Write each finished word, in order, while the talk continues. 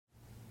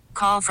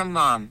Call from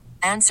mom.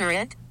 Answer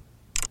it.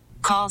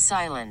 Call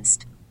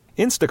silenced.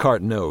 Instacart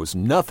knows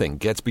nothing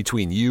gets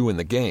between you and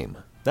the game.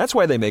 That's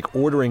why they make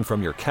ordering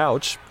from your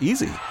couch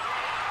easy.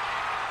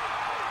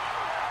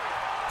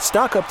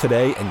 Stock up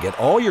today and get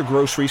all your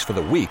groceries for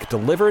the week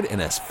delivered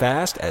in as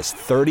fast as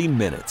 30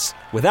 minutes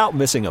without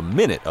missing a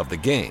minute of the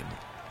game.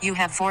 You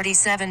have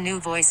 47 new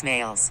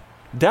voicemails.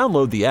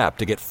 Download the app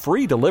to get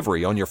free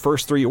delivery on your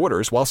first 3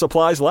 orders while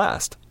supplies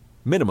last.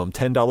 Minimum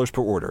 $10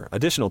 per order.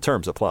 Additional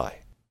terms apply.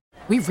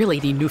 We really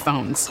need new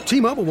phones.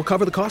 T-Mobile will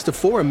cover the cost of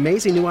 4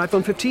 amazing new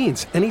iPhone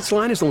 15s, and each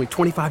line is only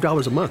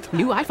 $25 a month.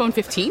 New iPhone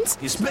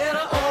 15s? It's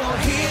better over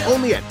here.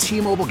 Only at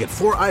T-Mobile, get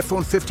 4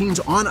 iPhone 15s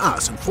on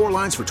us and 4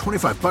 lines for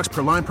 $25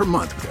 per line per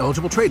month with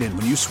eligible trade-in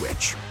when you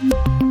switch.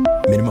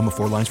 Minimum of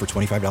 4 lines for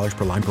 $25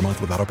 per line per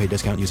month with autopay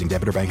discount using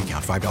debit or bank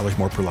account. $5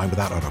 more per line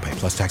without autopay,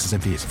 plus taxes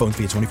and fees. Phone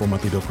fee at 24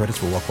 monthly bill credits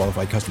for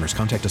well-qualified customers.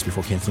 Contact us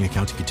before canceling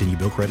account to continue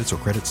bill credits or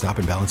credit stop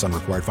and balance on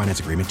required finance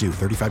agreement due.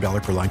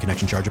 $35 per line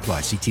connection charge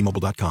applies. See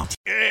T-Mobile.com.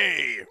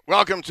 Hey,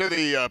 welcome to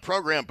the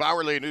program,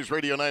 Bauerle News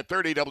Radio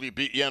 930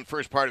 WBEN.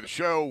 First part of the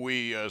show,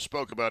 we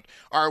spoke about,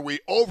 are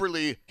we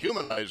overly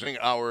humanizing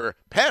our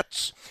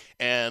pets?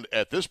 And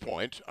at this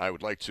point, I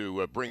would like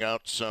to bring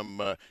out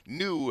some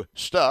new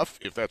stuff,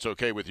 if that's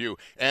okay with you.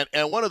 And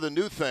one of the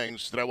new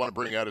things that I want to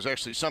bring out is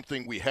actually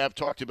something we have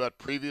talked about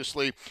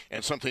previously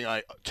and something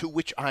to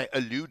which I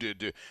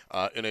alluded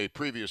in a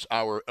previous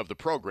hour of the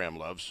program,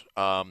 Loves.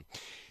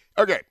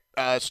 Okay,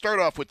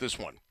 start off with this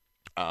one.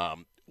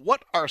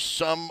 What are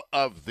some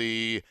of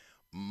the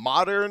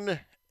modern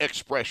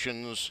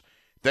expressions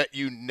that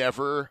you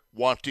never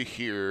want to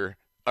hear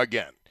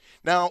again?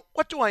 Now,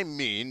 what do I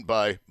mean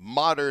by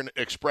modern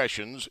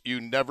expressions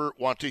you never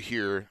want to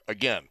hear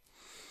again?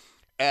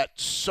 At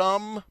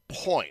some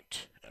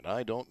point, and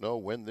I don't know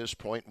when this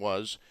point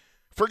was,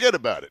 forget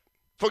about it.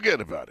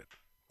 Forget about it.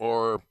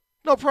 Or,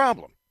 no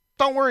problem.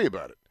 Don't worry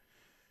about it.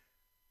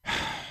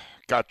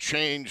 Got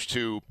changed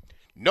to,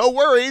 no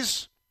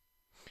worries.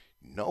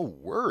 No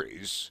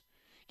worries?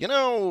 You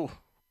know,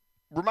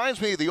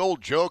 reminds me of the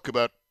old joke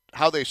about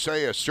how they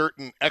say a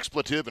certain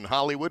expletive in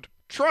Hollywood.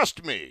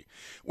 Trust me,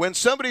 when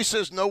somebody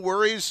says no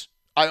worries,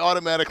 I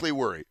automatically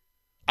worry.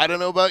 I don't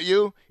know about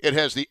you. It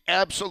has the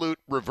absolute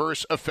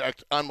reverse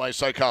effect on my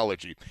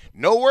psychology.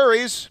 No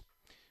worries.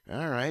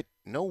 All right,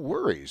 no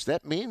worries.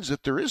 That means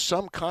that there is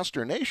some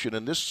consternation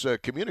in this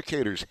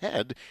communicator's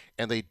head,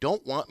 and they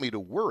don't want me to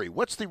worry.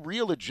 What's the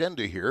real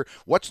agenda here?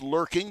 What's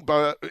lurking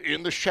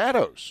in the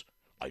shadows?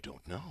 I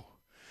don't know.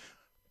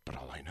 But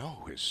all I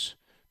know is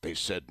they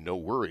said no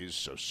worries,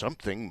 so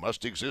something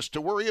must exist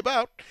to worry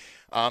about.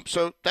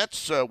 So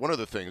that's one of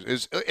the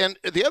things. And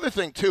the other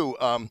thing, too,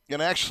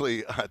 and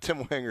actually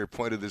Tim Wanger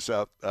pointed this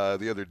out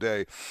the other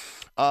day.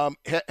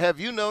 Have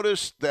you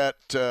noticed that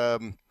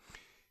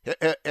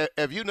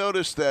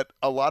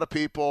a lot of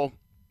people,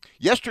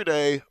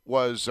 yesterday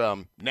was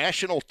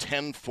National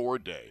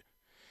 10-4 Day.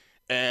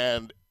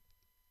 And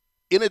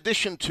in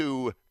addition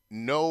to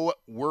no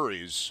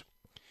worries,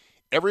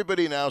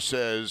 everybody now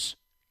says,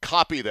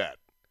 copy that,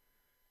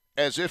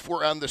 as if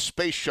we're on the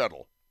space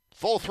shuttle.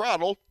 Full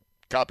throttle,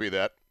 copy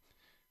that.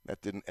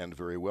 That didn't end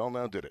very well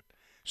now, did it?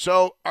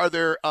 So are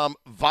there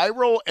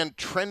viral and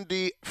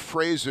trendy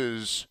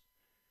phrases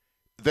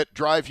that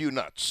drive you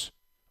nuts?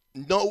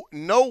 No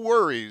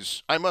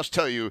worries, I must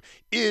tell you,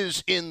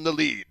 is in the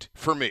lead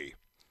for me.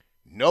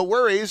 No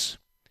worries.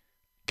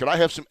 Could I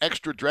have some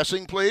extra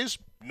dressing, please?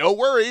 No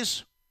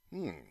worries.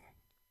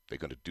 They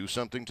going to do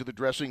something to the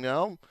dressing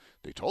now?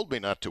 They told me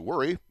not to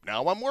worry.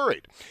 Now I'm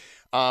worried.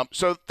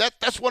 So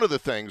that's one of the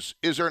things.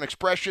 Is there an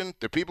expression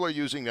that people are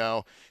using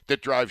now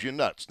that drives you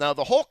nuts? Now,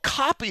 the whole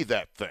copy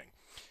that thing,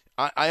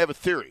 I have a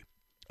theory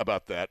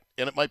about that,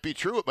 and it might be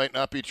true. It might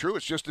not be true.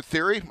 It's just a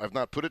theory. I've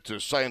not put it to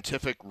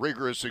scientific,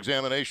 rigorous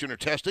examination or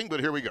testing,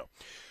 but here we go.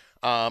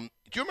 Do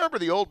you remember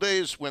the old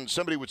days when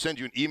somebody would send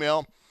you an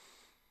email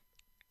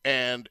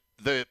and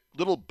the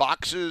little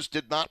boxes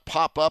did not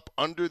pop up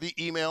under the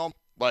email?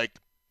 Like,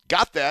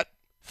 got that.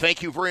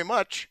 Thank you very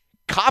much.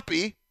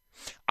 Copy.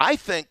 I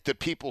think that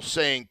people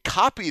saying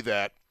copy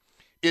that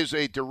is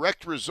a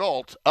direct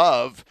result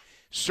of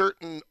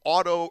certain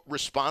auto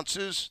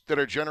responses that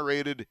are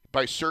generated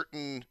by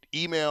certain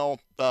email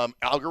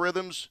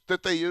algorithms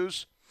that they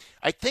use.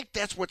 I think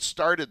that's what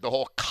started the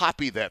whole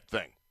copy that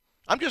thing.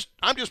 I'm just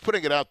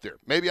putting it out there.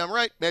 Maybe I'm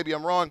right. Maybe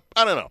I'm wrong.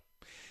 I don't know.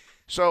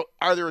 So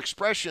are there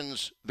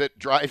expressions that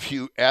drive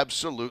you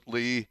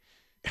absolutely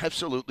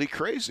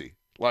crazy?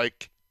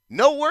 Like,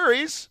 no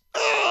worries.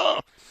 Oh!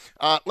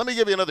 Let me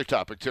give you another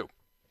topic, too.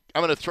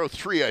 I'm going to throw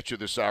 3 at you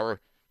this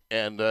hour,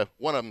 and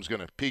one of them is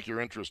going to pique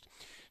your interest.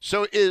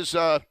 So is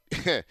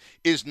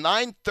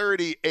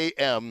 9:30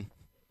 a.m.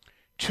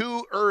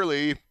 too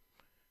early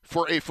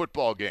for a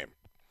football game?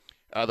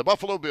 The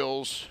Buffalo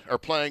Bills are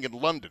playing in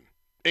London,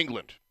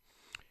 England,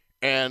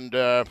 and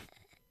at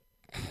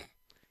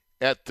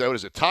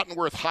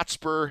Tottenworth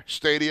Hotspur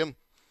Stadium.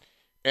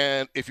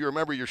 And if you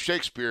remember your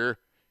Shakespeare,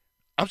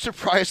 I'm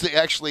surprised they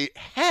actually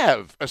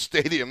have a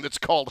stadium that's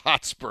called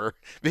Hotspur,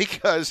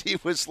 because he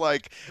was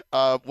like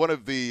one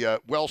of the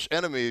Welsh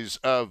enemies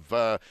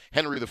of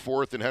Henry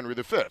IV and Henry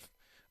V.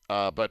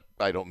 But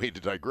I don't mean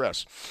to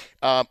digress.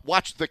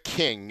 Watch The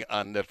King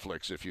on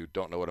Netflix if you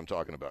don't know what I'm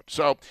talking about.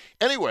 So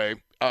anyway,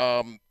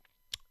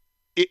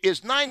 is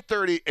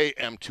 9:30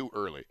 a.m. too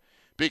early?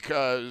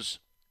 Because,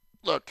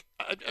 look,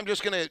 I'm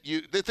just going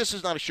to – this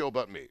is not a show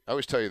about me. I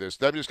always tell you this.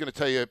 I'm just going to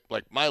tell you,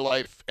 like, my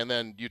life, and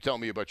then you tell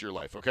me about your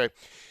life, okay?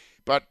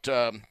 But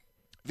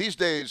these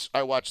days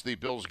I watch the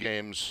Bills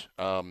games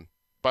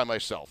by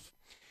myself.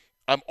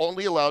 I'm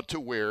only allowed to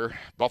wear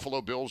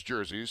Buffalo Bills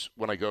jerseys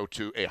when I go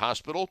to a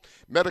hospital,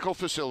 medical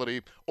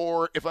facility,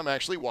 or if I'm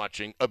actually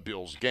watching a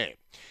Bills game.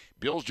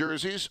 Bills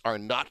jerseys are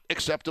not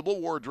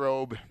acceptable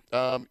wardrobe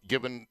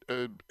given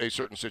a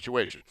certain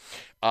situation.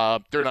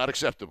 They're not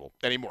acceptable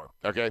anymore,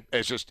 okay?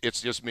 It's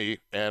just me,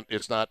 and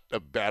it's not a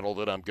battle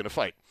that I'm going to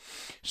fight.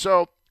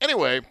 So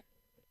anyway,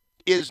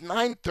 is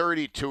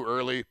 9:30 too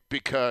early?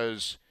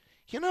 Because,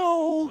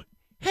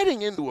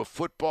 heading into a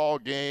football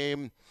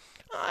game,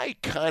 I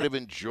kind of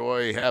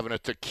enjoy having a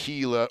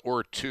tequila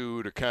or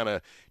two to kind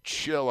of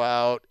chill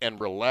out and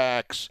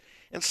relax.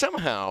 And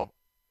somehow,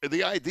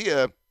 the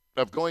idea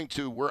of going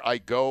to where I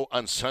go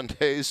on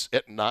Sundays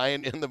at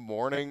 9 in the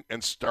morning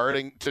and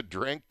starting to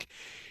drink,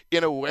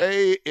 in a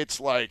way,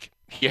 it's like,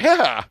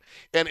 yeah.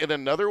 And in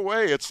another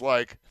way, it's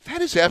like, that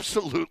is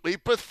absolutely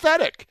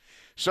pathetic.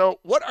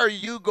 So what are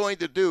you going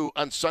to do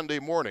on Sunday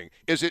morning?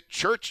 Is it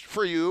church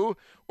for you?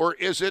 Or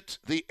is it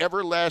the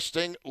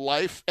everlasting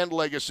life and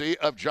legacy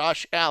of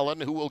Josh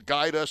Allen, who will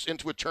guide us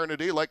into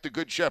eternity like the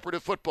good shepherd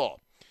of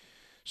football?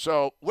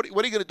 So what are you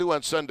going to do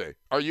on Sunday?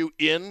 Are you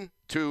in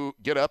to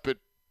get up at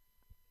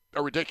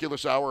a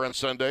ridiculous hour on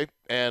Sunday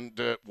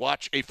and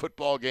watch a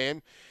football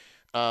game?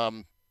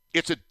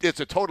 It's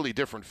a totally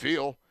different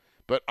feel,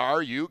 but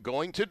are you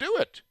going to do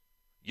it?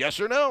 Yes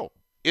or no?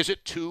 Is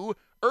it too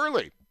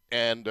early?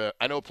 And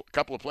I know a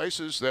couple of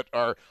places that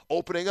are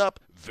opening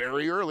up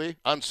very early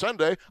on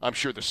Sunday. I'm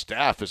sure the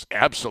staff is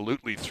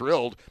absolutely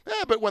thrilled.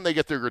 But when they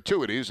get their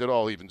gratuities, it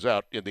all evens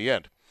out in the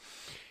end.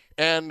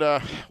 And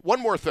one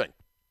more thing.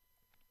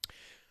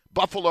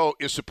 Buffalo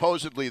is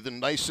supposedly the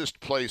nicest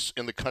place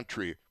in the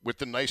country with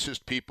the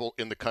nicest people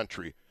in the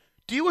country.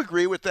 Do you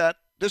agree with that?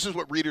 This is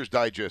what Reader's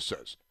Digest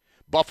says.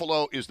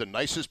 Buffalo is the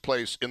nicest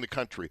place in the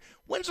country.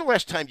 When's the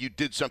last time you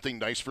did something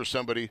nice for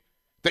somebody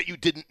that you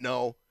didn't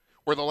know?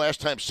 Or the last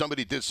time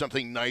somebody did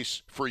something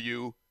nice for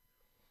you?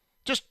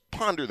 Just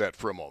ponder that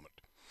for a moment.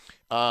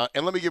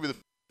 And let me give you the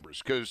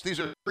numbers, because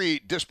these are three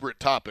disparate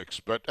topics,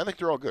 but I think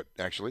they're all good,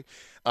 actually.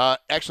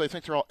 Actually, I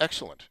think they're all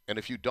excellent. And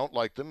if you don't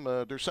like them,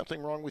 there's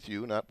something wrong with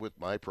you, not with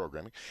my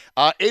programming.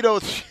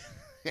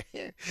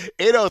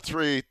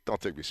 803, don't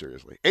take me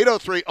seriously.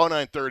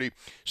 803-0930,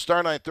 star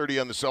 930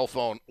 on the cell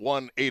phone,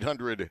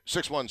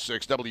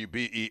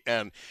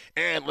 1-800-616-WBEN.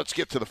 And let's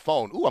get to the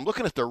phone. Ooh, I'm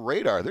looking at the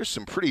radar. There's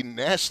some pretty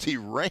nasty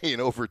rain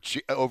over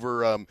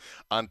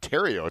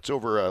Ontario. It's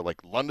over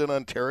like London,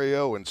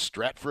 Ontario, and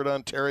Stratford,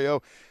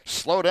 Ontario.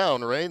 Slow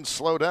down, rain,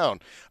 slow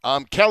down.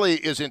 Kelly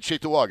is in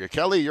Cheektowaga.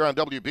 Kelly, you're on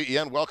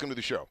WBEN. Welcome to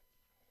the show.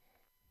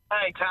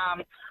 Hi,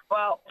 Tom.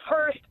 Well,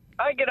 first,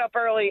 I get up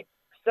early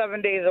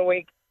 7 days a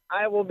week.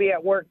 I will be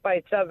at work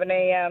by 7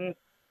 a.m.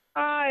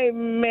 I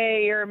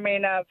may or may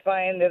not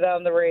find it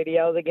on the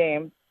radio, the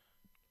game.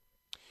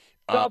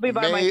 So I'll be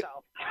by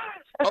myself.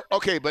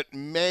 Okay, but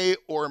may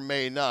or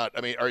may not.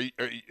 I mean,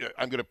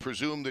 I'm going to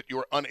presume that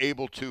you're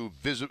unable to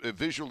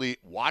visually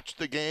watch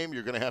the game.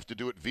 You're going to have to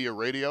do it via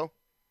radio?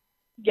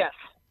 Yes.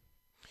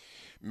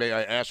 May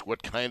I ask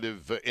what kind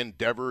of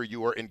endeavor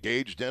you are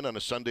engaged in on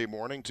a Sunday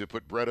morning to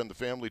put bread on the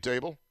family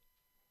table?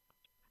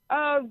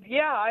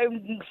 Yeah, I'm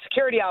a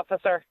security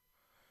officer.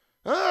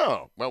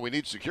 Oh, well, we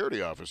need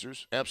security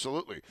officers.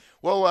 Absolutely.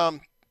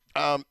 Well,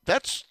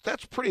 that's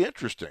pretty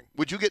interesting.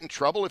 Would you get in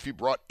trouble if you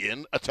brought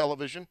in a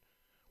television,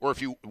 or if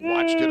you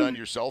watched it on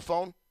your cell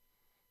phone?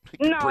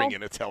 No. Bring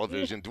in a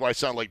television. Do I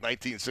sound like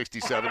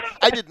 1967?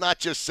 I did not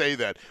just say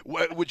that.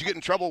 Would you get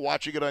in trouble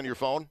watching it on your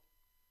phone?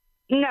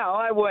 No,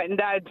 I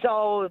wouldn't.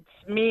 It's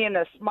me in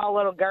a small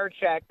little guard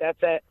shack. That's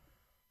it.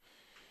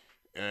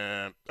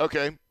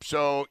 Okay,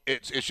 so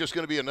it's just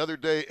going to be another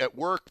day at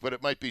work, but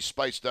it might be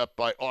spiced up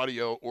by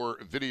audio or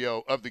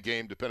video of the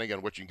game, depending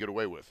on what you can get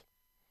away with.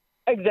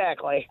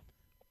 Exactly.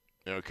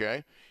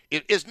 Okay.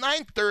 It is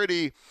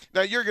 9:30.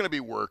 Now, you're going to be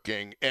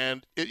working,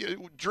 and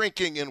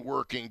drinking and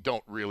working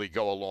don't really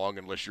go along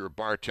unless you're a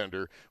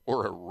bartender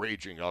or a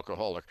raging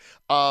alcoholic.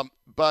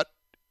 But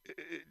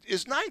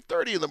is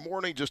 9:30 in the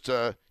morning just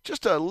a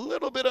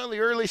little bit on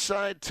the early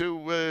side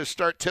to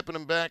start tipping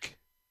them back?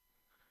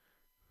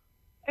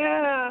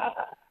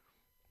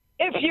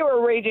 If you're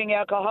a raging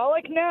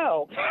alcoholic,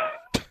 no.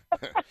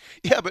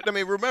 Yeah, but I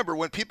mean, remember,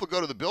 when people go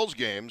to the Bills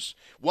games,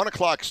 1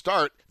 o'clock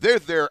start, they're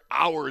there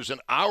hours and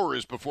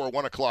hours before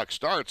 1 o'clock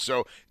starts.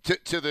 So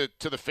to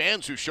the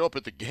fans who show up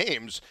at the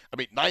games, I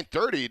mean,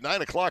 9:30,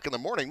 9 o'clock in the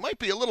morning might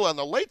be a little on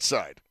the late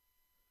side.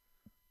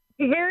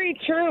 Very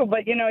true,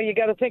 but you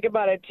got to think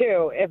about it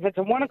too. If it's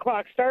a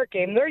 1:00 start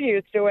game, they're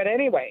used to it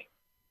anyway.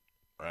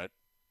 Right.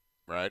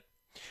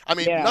 I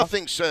mean, Yeah.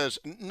 nothing says,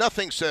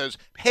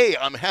 hey,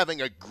 I'm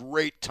having a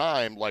great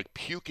time, like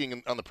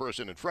puking on the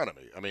person in front of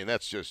me. I mean,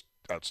 that's just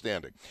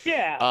outstanding.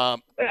 Yeah.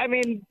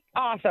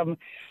 Awesome.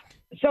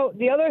 So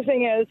the other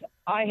thing is,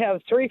 I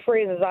have 3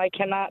 phrases I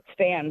cannot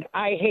stand.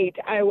 I hate.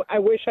 I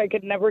wish I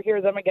could never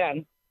hear them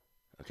again.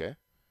 Okay.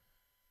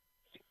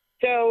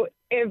 So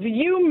if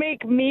you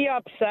make me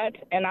upset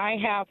and I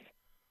have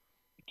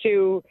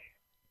to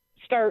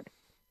start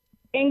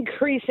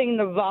increasing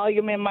the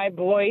volume in my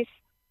voice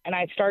and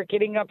I start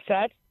getting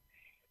upset,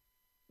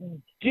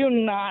 do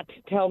not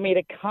tell me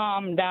to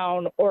calm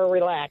down or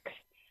relax,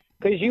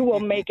 because you will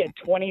make it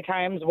 20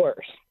 times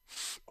worse.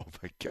 Oh,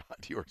 my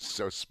God. You are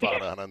so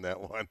spot on that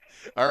one.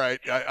 All right.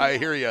 I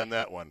hear you on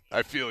that one.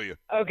 I feel you.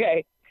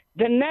 Okay.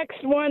 The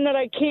next one that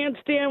I can't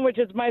stand, which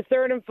is my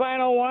third and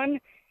final one,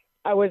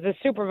 I was a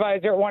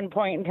supervisor at one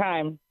point in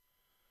time.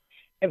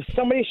 If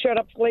somebody showed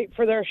up late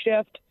for their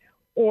shift,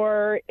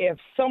 or if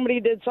somebody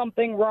did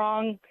something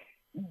wrong,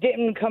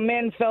 didn't come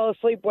in, fell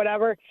asleep,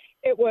 whatever,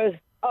 it was,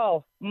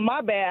 oh,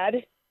 my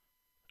bad.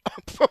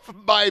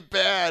 My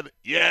bad.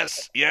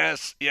 Yes.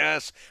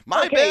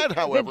 My Okay, bad,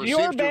 however, if you're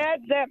seems to...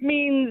 bad, that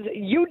means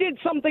you did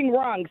something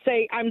wrong.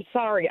 Say, I'm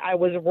sorry, I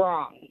was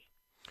wrong.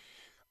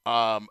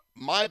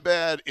 My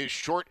bad is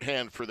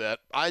shorthand for that.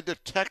 I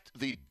detect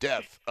the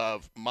death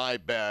of my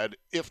bad.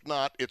 If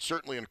not, it's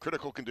certainly in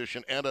critical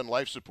condition and on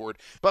life support.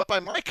 But by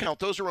my count,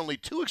 those are only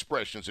 2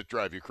 expressions that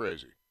drive you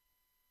crazy.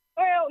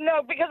 Well,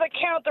 no, because I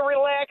count the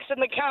relax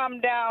and the calm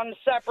down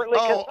separately.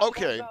 Oh,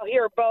 okay. I'll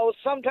hear both.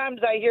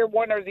 Sometimes I hear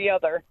one or the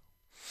other.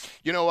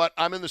 You know what?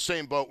 I'm in the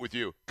same boat with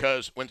you,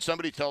 because when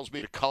somebody tells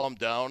me to calm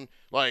down,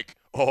 like,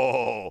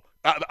 I'm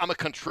a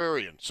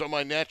contrarian, so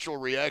my natural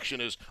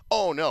reaction is,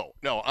 oh, no,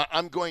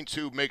 I'm going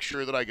to make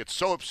sure that I get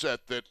so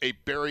upset that a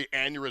berry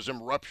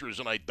aneurysm ruptures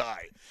and I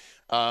die.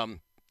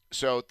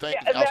 So thank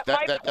you.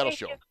 That'll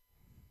show.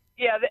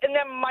 And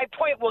then my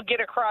point will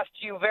get across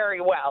to you very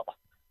well.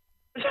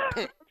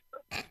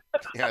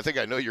 Yeah, I think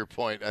I know your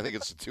point. I think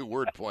it's a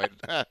 2-word point.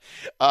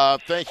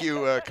 Thank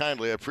you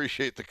kindly. I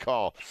appreciate the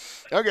call.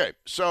 Okay,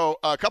 so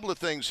a couple of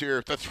things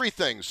here. The 3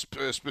 things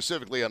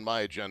specifically on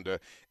my agenda,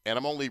 and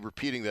I'm only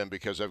repeating them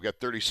because I've got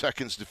 30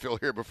 seconds to fill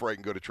here before I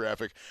can go to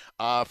traffic.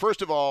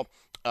 First of all,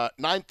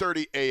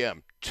 9:30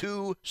 a.m.,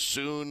 too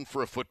soon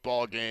for a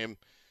football game.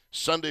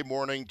 Sunday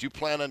morning, do you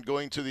plan on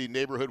going to the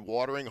neighborhood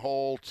watering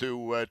hole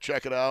to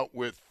check it out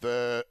with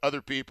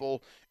other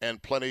people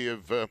and plenty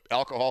of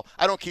alcohol?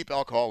 I don't keep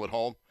alcohol at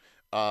home.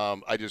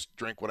 I just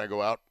drink when I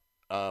go out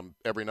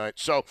every night.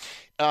 So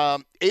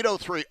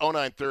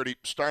 803-0930,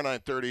 star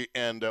 930,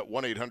 and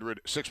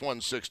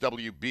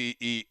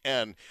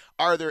 1-800-616-WBEN.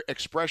 Are there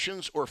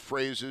expressions or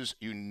phrases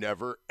you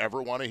never,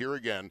 ever want to hear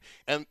again?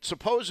 And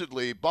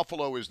supposedly,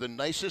 Buffalo is the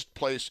nicest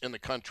place in the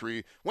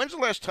country. When's the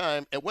last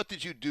time, and what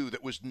did you do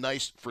that was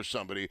nice for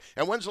somebody?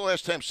 And when's the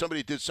last time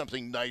somebody did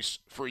something nice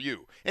for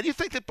you? And do you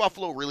think that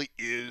Buffalo really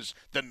is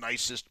the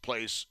nicest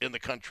place in the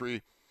country?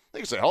 I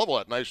think it's a hell of a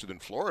lot nicer than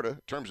Florida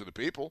in terms of the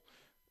people.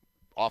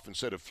 Often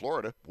said of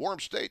Florida, warm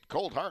state,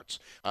 cold hearts.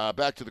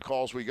 Back to the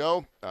calls we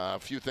go. A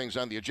few things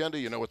on the agenda.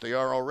 You know what they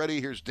are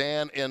already. Here's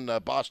Dan in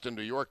Boston,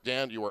 New York.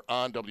 Dan, you are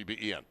on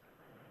WBEN.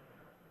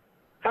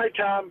 Hi,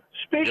 Tom.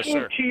 Speaking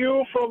Yes, to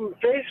you from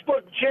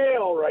Facebook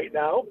jail right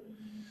now.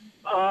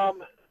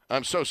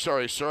 I'm so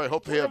sorry, sir. I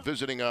hope they have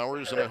visiting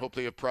hours, and I hope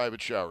they have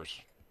private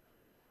showers.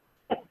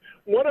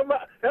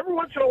 Every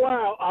once in a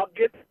while, I'll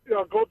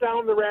go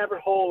down the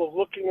rabbit hole of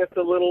looking at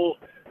the little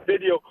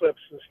video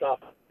clips and stuff,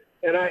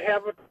 and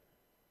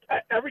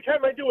every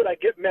time I do it, I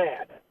get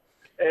mad.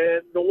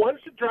 And the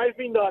ones that drive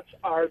me nuts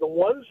are the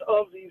ones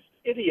of these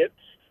idiots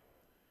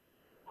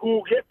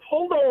who get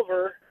pulled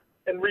over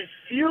and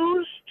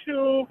refuse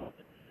to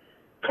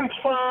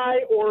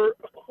comply or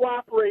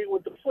cooperate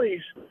with the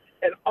police.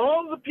 And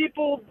all the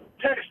people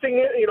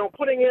texting in,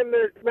 putting in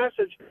their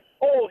message,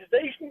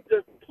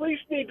 the police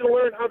need to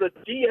learn how to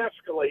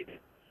de-escalate.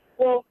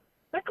 Well,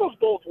 that goes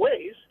both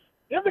ways.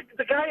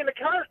 The guy in the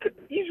car could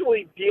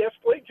easily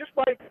de-escalate just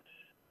by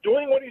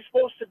doing what he's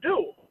supposed to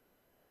do.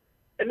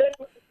 And then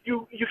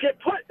you get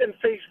put in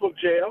Facebook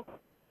jail,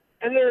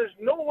 and there's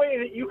no way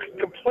that you can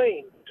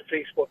complain to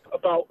Facebook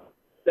about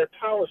their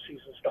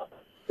policies and stuff.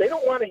 They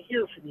don't want to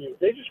hear from you.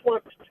 They just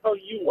want to tell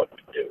you what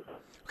to do.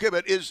 Okay,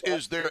 but is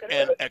there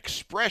an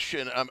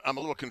expression? I'm a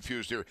little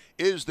confused here.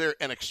 Is there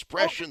an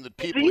expression that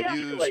people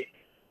use?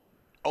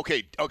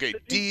 Okay,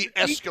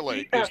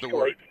 de-escalate is the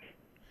word.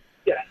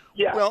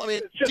 Yeah. Well, I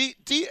mean,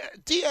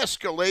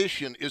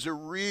 de-escalation is a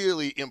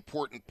really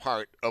important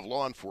part of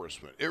law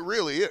enforcement. It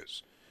really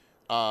is.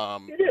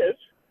 It is.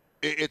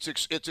 It's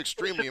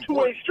extremely it's a two-way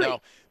important. Street.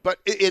 Now, but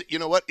you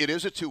know what? It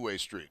is a two-way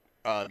street.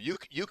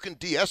 You can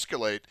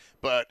de-escalate,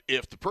 but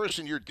if the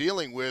person you're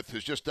dealing with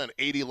has just done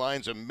 80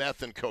 lines of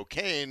meth and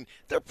cocaine,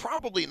 they're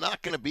probably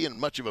not going to be in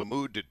much of a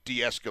mood to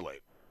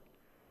de-escalate.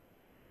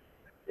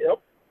 Yep.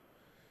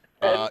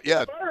 Yeah,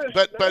 as far as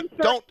but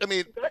 9:30 don't. I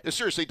mean,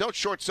 seriously, don't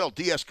short sell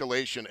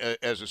de-escalation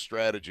as a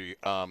strategy.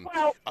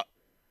 Well,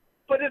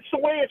 but it's the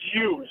way it's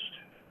used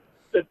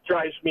that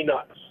drives me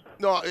nuts.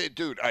 No,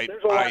 dude,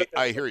 There's a lot of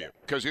I things hear like you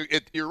because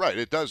you're right.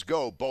 It does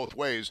go both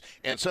ways,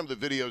 and some of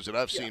the videos that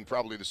I've seen,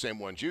 probably the same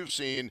ones you've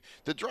seen,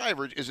 the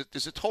driver is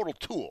a total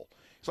tool.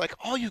 It's like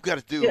all you've got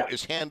to do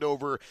is hand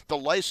over the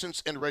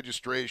license and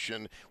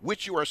registration,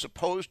 which you are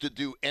supposed to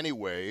do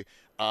anyway,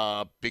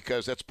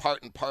 because that's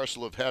part and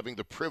parcel of having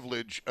the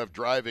privilege of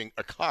driving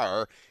a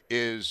car.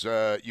 Is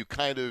you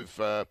kind of,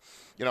 I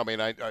mean,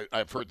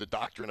 I've heard the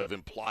doctrine of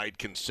implied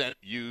consent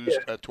used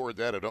toward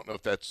that. I don't know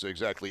if that's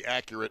exactly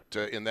accurate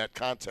in that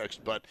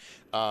context, but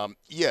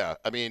yeah,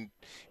 I mean,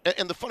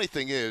 and the funny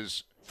thing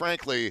is,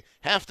 frankly,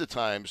 half the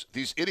times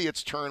these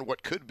idiots turn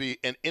what could be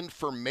an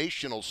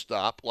informational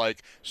stop,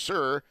 like,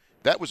 sir,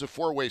 that was a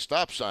four-way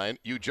stop sign.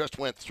 You just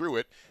went through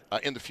it.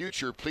 In the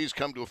future, please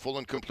come to a full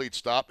and complete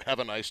stop. Have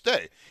a nice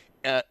day.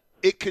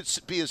 It could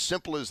be as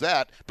simple as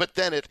that, but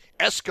then it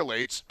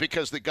escalates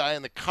because the guy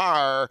in the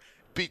car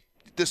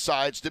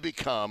decides to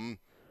become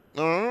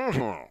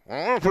Yeah.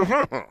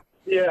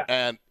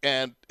 and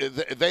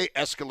they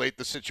escalate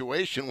the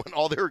situation when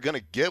all they were going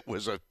to get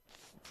was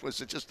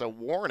just a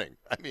warning.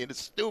 I mean,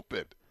 it's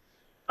stupid.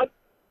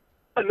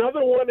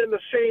 Another one in the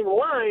same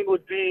line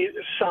would be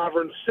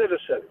sovereign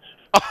citizens.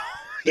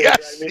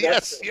 Yes, I mean,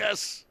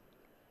 yes.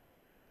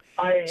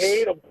 I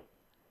hate them.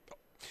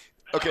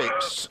 Okay,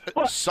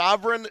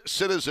 sovereign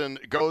citizen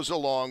goes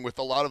along with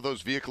a lot of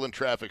those vehicle and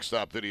traffic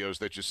stop videos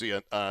that you see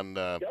on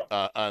the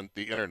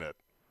internet.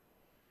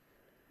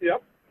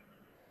 Yep.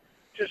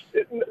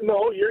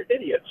 No, you're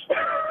idiots.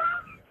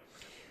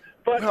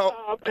 But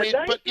no, I mean,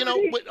 but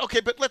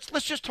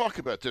let's just talk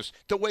about this.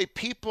 The way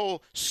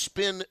people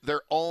spin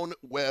their own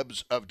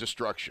webs of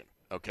destruction.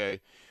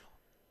 Okay,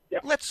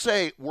 let's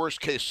say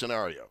worst case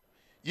scenario,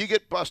 you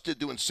get busted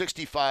doing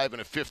 65 in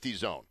a 50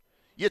 zone.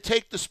 You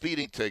take the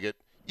speeding ticket.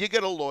 You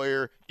get a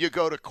lawyer, you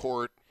go to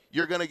court,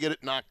 you're going to get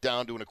it knocked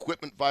down to an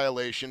equipment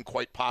violation,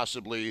 quite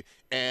possibly,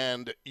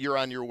 and you're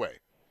on your way.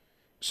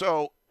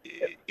 So,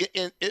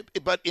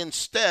 but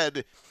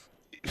instead,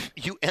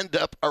 you end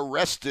up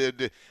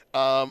arrested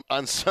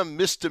on some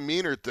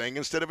misdemeanor thing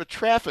instead of a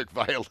traffic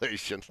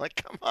violation. Like,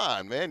 come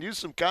on, man, use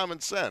some common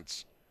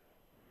sense.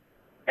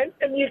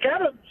 And you got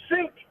to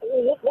think,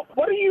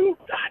 what are you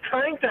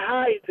trying to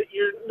hide that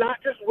you're not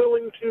just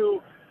willing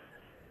to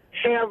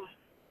have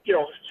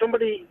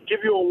somebody give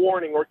you a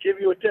warning or give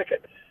you a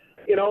ticket?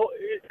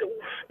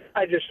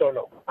 I just don't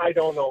know. I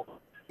don't know.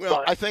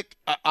 Well, I think,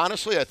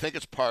 honestly,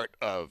 it's part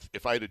of,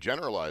 if I had to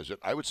generalize it,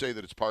 I would say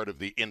that it's part of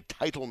the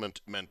entitlement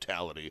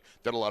mentality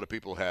that a lot of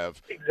people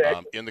have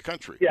in the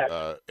country. Yes.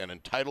 An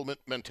entitlement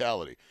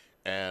mentality.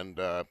 And,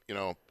 I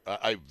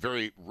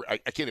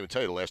can't even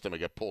tell you the last time I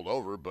got pulled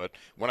over, but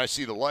when I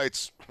see the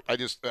lights,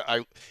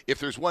 if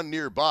there's one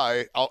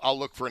nearby, I'll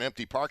look for an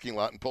empty parking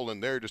lot and pull in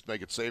there just to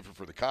make it safer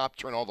for the cop,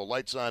 turn all the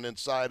lights on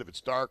inside if it's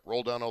dark,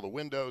 roll down all the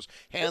windows,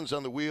 hands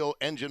on the wheel,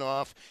 engine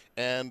off,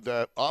 and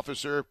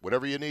officer,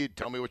 whatever you need,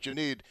 tell me what you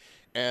need.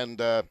 And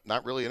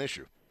not really an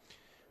issue.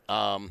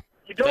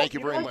 Thank you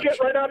very much. You don't get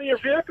right out of your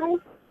vehicle?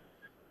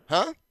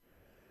 Huh?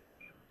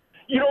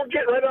 You don't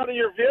get right out of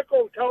your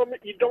vehicle and tell them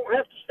that you don't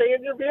have to stay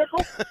in your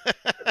vehicle?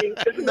 I mean,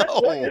 isn't that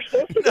what you're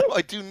supposed to do? No,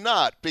 I do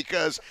not,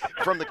 because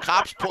from the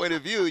cop's point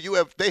of view,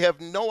 they have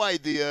no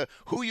idea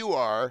who you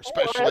are,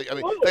 especially,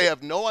 they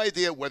have no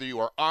idea whether you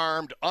are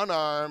armed,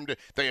 unarmed.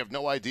 They have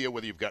no idea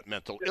whether you've got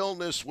mental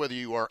illness, whether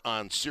you are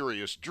on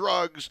serious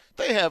drugs.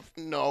 They have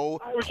no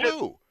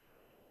clue.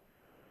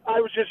 I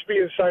was just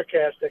being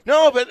sarcastic.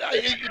 No, but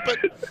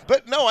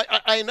no,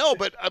 I know,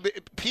 but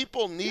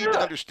people need to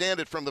understand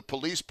it from the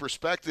police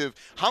perspective.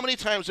 How many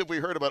times have we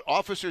heard about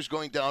officers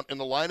going down in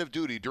the line of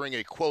duty during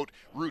a, quote,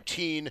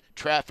 routine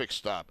traffic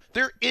stop?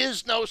 There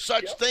is no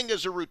such thing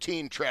as a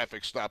routine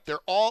traffic stop. They're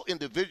all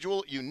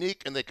individual,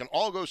 unique, and they can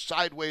all go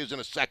sideways in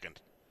a second.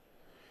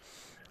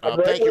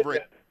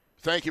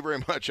 Thank you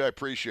very much. I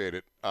appreciate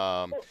it.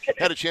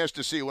 Had a chance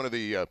to see one of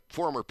the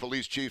former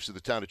police chiefs of the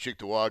town of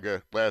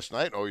Cheektowaga last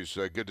night. Always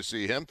good to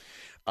see him.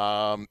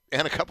 And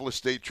a couple of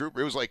state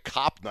troopers. It was like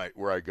cop night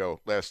where I go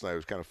last night. It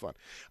was kind of fun.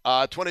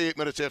 28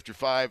 minutes after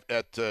 5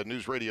 at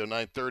News Radio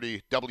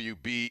 930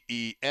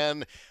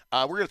 WBEN.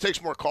 We're going to take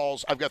some more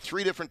calls. I've got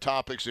 3 different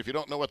topics. If you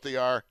don't know what they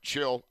are,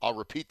 chill. I'll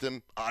repeat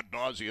them ad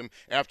nauseum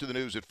after the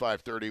news at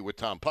 5:30 with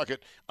Tom Puckett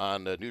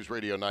on News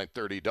Radio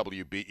 930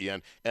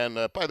 WBEN.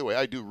 And by the way,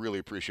 I do really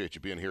appreciate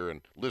you being here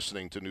and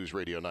listening to News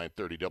Radio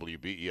 930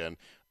 WBEN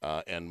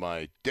and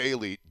my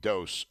daily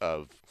dose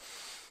of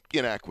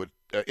inadequate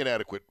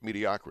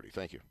mediocrity.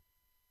 Thank you.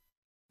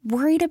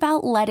 Worried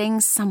about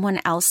letting someone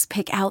else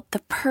pick out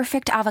the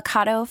perfect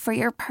avocado for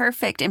your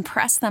perfect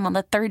impress them on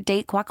the third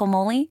date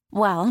guacamole?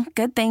 Well,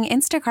 good thing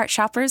Instacart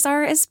shoppers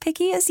are as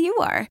picky as you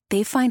are.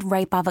 They find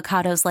ripe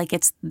avocados like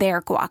it's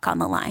their guac on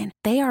the line.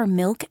 They are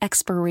milk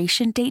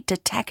expiration date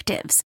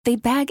detectives. They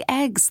bag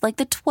eggs like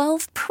the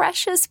 12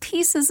 precious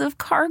pieces of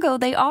cargo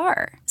they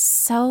are.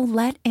 So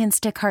let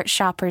Instacart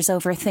shoppers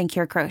overthink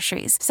your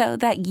groceries so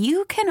that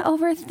you can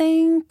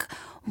overthink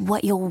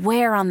what you'll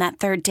wear on that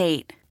third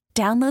date.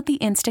 Download the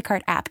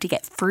Instacart app to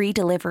get free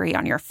delivery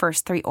on your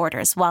first 3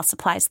 orders while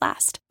supplies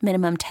last.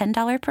 Minimum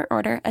 $10 per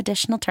order.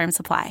 Additional terms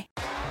apply.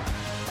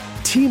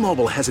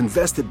 T-Mobile has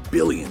invested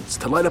billions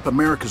to light up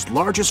America's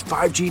largest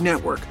 5G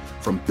network,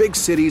 from big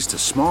cities to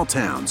small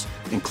towns,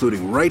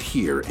 including right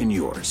here in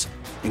yours.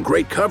 And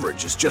great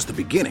coverage is just the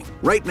beginning.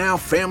 Right now,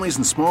 families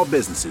and small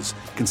businesses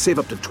can save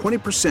up to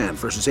 20%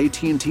 versus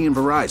AT&T and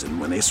Verizon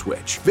when they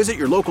switch. Visit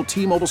your local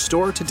T-Mobile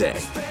store today.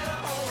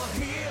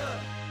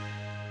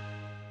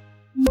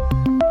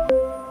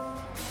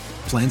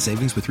 Plan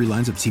savings with 3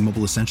 lines of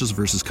T-Mobile Essentials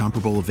versus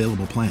comparable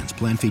available plans.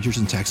 Plan features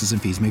and taxes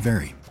and fees may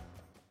vary.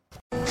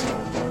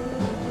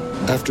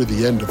 After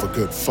the end of a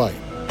good fight,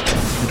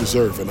 you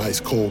deserve an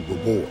ice-cold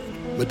reward.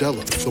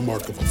 Modelo is the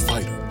mark of a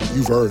fighter.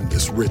 You've earned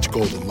this rich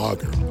golden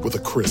lager with a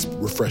crisp,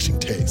 refreshing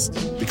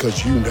taste.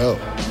 Because you know,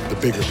 the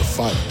bigger the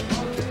fight,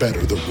 the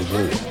better the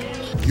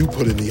reward. You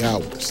put in the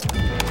hours,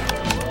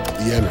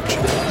 the energy,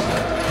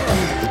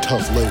 the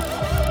tough labor.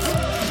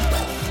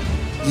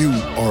 You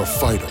are a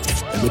fighter,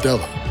 and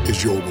Modelo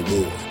is your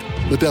reward.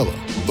 Modelo,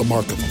 the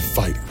mark of a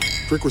fighter.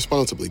 Drink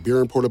responsibly. Beer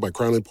imported by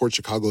Crown Imports,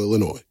 Chicago,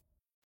 Illinois.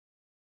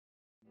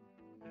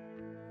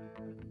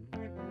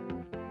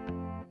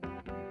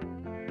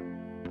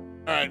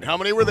 All right, how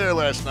many were there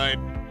last night?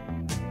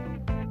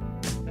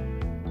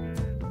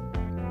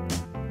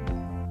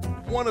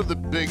 One of the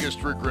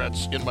biggest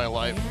regrets in my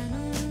life,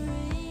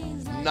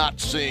 not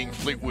seeing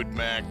Fleetwood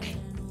Mac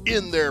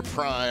in their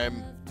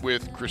prime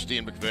with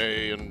Christine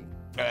McVie and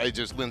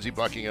Lindsey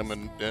Buckingham,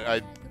 and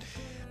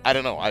I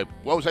don't know.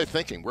 What was I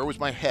thinking? Where was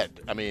my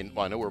head? I mean,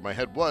 well, I know where my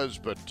head was,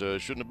 but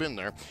shouldn't have been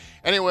there.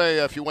 Anyway,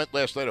 if you went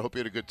last night, I hope you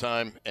had a good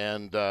time,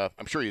 and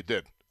I'm sure you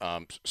did.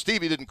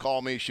 Stevie didn't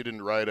call me. She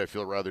didn't write. I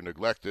feel rather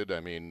neglected. I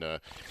mean, I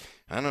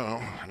don't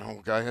know. I know what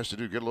a guy has to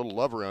do to get a little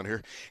love around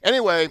here.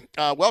 Anyway,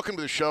 welcome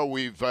to the show.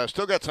 We've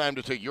still got time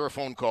to take your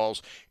phone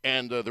calls,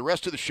 and the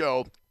rest of the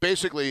show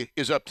basically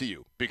is up to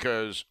you,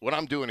 because what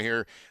I'm doing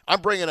here,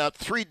 I'm bringing out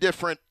 3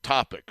 different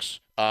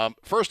topics.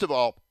 First of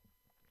all,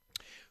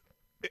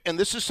 and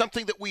this is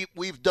something that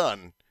we've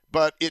done,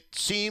 but it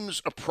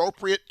seems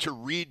appropriate to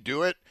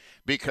redo it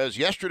because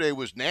yesterday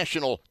was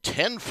National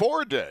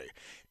 10-4 Day.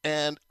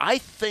 And I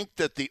think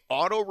that the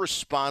auto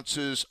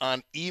responses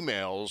on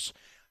emails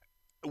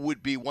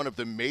would be one of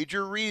the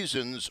major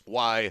reasons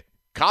why,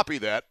 copy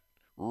that,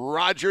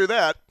 roger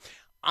that,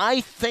 I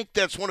think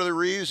that's one of the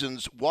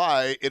reasons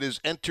why it has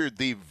entered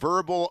the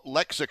verbal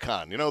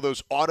lexicon. You know,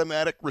 those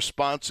automatic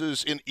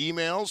responses in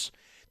emails,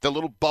 the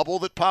little bubble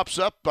that pops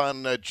up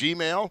on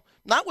Gmail,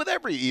 not with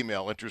every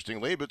email,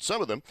 interestingly, but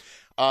some of them.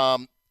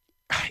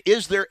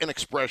 Is there an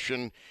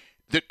expression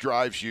that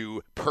drives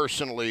you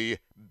personally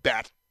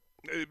that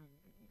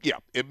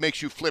it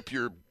makes you flip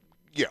your,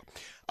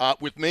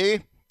 with me,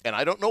 and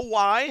I don't know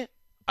why,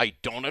 I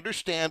don't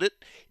understand it,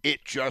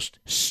 it just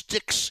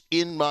sticks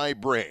in my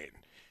brain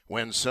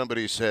when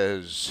somebody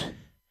says,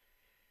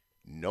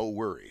 no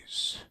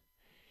worries.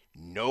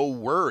 No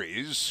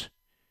worries.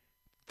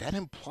 That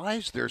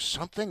implies there's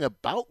something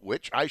about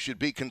which I should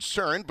be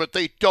concerned, but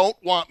they don't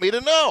want me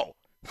to know.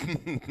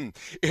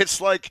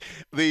 It's like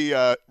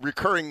the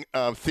recurring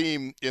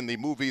theme in the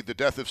movie The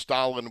Death of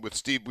Stalin with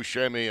Steve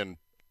Buscemi and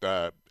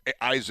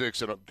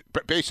Isaacs and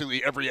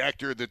basically every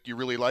actor that you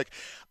really like,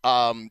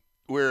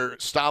 where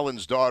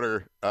Stalin's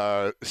daughter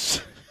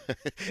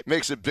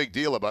makes a big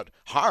deal about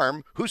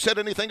harm. Who said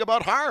anything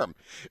about harm?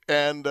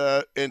 And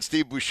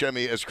Steve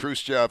Buscemi as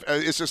Khrushchev.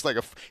 It's just like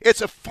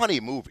it's a funny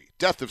movie.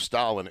 Death of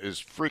Stalin is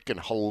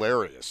freaking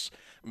hilarious.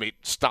 I mean,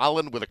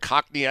 Stalin with a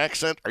Cockney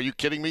accent? Are you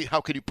kidding me?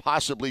 How could you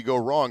possibly go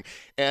wrong?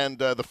 And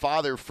the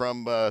father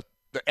from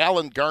the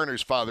Alan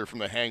Garner's father from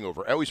The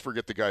Hangover. I always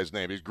forget the guy's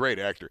name. He's a great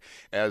actor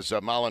as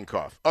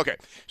Malenkov. Okay,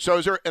 so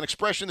is there an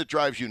expression that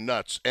drives you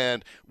nuts?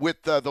 And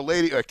with the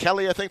lady,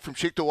 Kelly, I think, from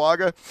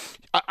Cheektowaga,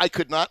 I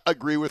could not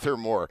agree with her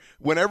more.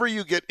 Whenever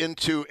you get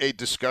into a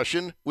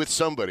discussion with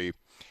somebody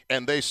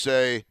and they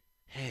say,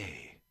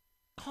 hey,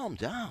 calm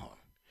down,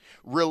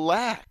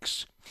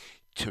 relax,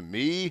 to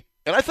me,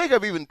 and I think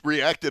I've even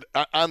reacted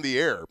on the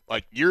air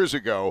like years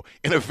ago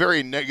in a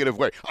very negative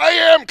way. I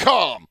am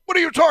calm. What are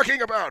you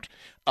talking about?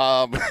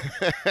 But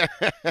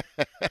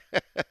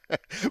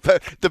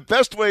the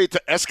best way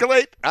to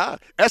escalate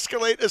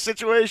a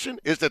situation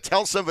is to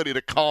tell somebody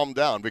to calm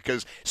down,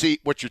 because, see,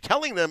 what you're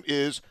telling them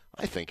is,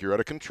 I think you're out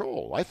of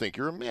control. I think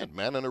you're a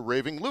madman and a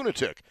raving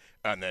lunatic.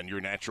 And then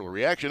your natural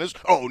reaction is,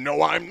 oh,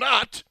 no, I'm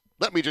not.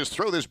 Let me just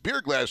throw this beer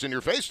glass in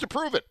your face to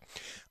prove it.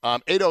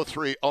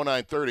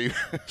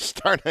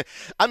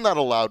 803-0930. I'm not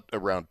allowed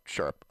around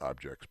sharp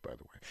objects, by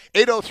the way.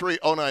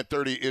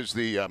 803-0930 is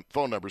the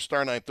phone number,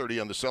 star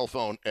 930 on the cell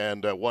phone,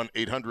 and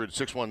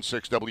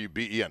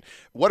 1-800-616-WBEN.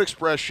 What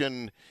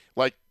expression,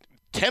 like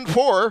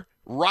 10-4,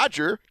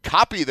 Roger,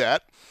 copy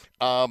that.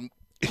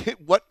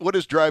 What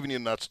is driving you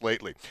nuts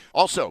lately?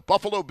 Also,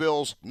 Buffalo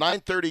Bills,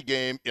 9:30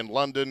 game in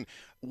London.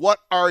 What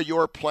are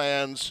your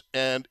plans,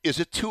 and is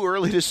it too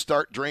early to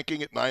start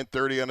drinking at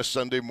 9:30 on a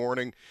Sunday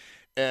morning?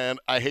 And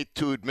I hate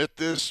to admit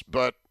this,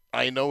 but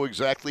I know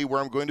exactly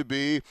where I'm going to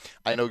be.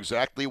 I know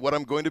exactly what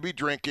I'm going to be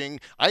drinking.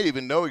 I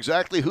even know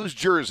exactly whose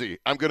jersey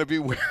I'm going to be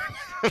wearing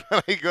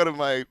when I go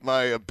to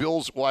my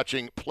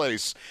Bills-watching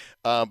place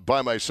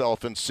by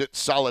myself and sit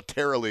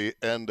solitarily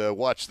and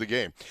watch the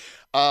game.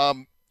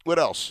 What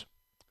else?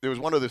 There was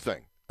one other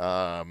thing.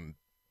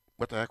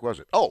 What the heck was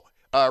it? Oh,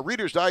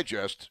 Reader's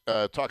Digest,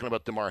 talking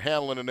about DeMar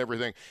Hamlin and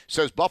everything,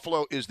 says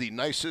Buffalo is the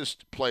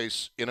nicest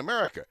place in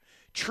America.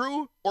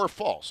 True or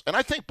false? And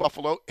I think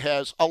Buffalo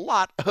has a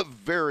lot of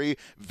very,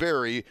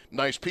 very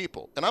nice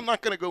people. And I'm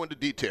not going to go into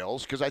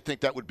details because I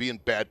think that would be in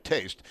bad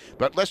taste.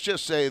 But let's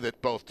just say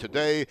that both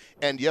today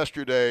and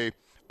yesterday,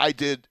 I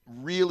did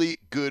really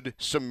good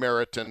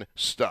Samaritan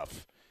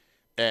stuff.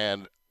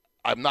 And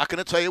I'm not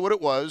going to tell you what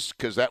it was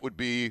because that would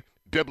be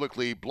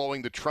biblically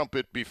blowing the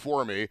trumpet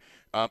before me.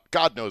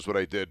 God knows what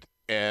I did,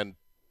 and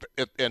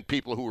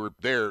people who were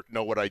there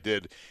know what I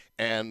did.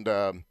 And,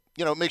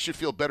 it makes you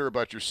feel better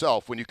about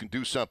yourself when you can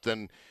do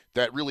something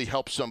that really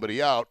helps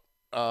somebody out.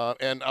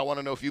 And I want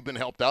to know if you've been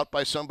helped out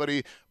by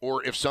somebody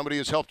or if somebody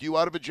has helped you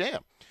out of a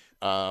jam.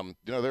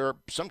 There are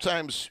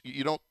sometimes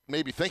you don't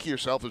maybe think of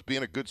yourself as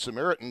being a good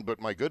Samaritan,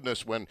 but my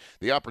goodness, when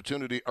the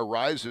opportunity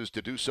arises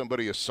to do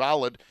somebody a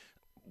solid,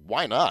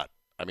 why not?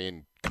 I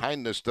mean,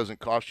 kindness doesn't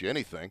cost you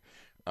anything.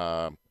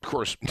 Of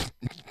course,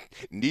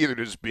 neither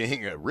does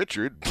being a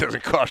Richard. It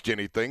doesn't cost you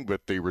anything,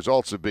 but the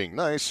results of being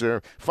nice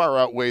far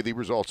outweigh the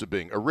results of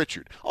being a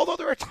Richard. Although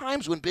there are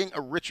times when being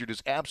a Richard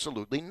is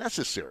absolutely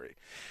necessary.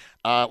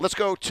 Let's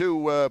go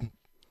to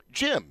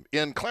Jim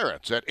in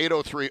Clarence at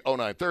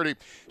 803-0930,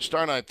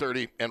 star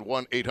 930, and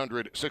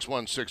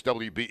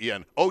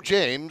 1-800-616-WBEN. Oh,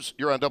 James,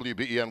 you're on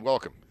WBEN.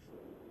 Welcome.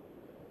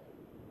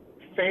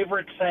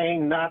 Favorite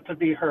saying not to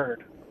be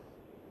heard.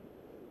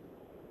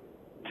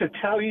 To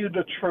tell you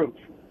the truth.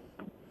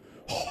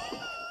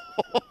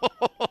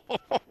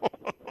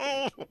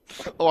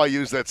 Oh, I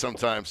use that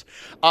sometimes.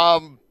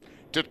 To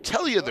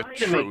tell you the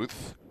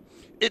truth,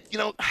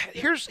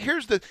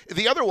 here's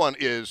the other one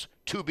is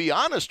to be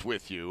honest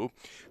with you.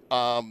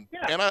 And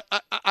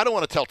I don't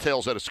want to tell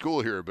tales out of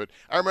school here, but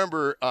I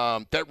remember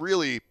that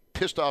really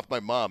pissed off my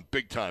mom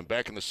big time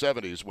back in the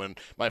 70s when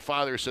my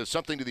father said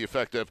something to the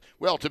effect of,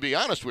 well, to be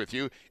honest with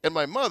you, and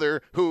my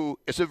mother, who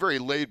is a very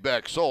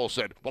laid-back soul,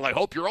 said, well, I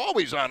hope you're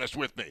always honest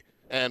with me.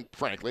 And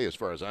frankly, as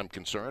far as I'm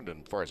concerned,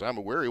 and as far as I'm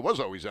aware, he was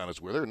always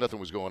honest with her. Nothing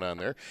was going on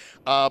there.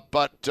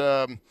 But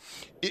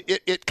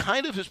it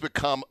kind of has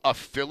become a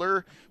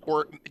filler.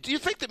 Or do you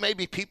think that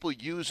maybe people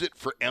use it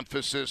for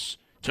emphasis?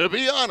 To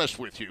be honest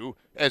with you,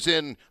 as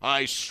in,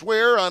 I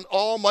swear on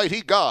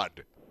Almighty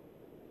God.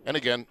 And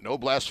again, no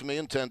blasphemy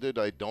intended.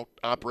 I don't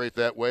operate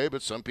that way,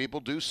 but some people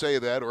do say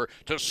that. Or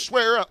to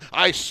swear,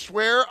 I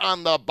swear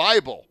on the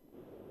Bible.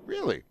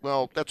 Really?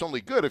 Well, that's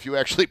only good if you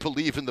actually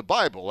believe in the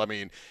Bible. I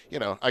mean,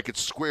 I could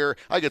swear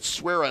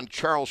on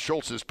Charles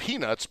Schultz's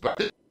peanuts,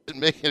 but it doesn't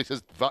make it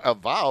a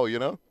vow,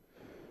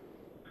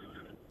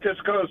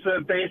 Just goes to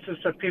the basis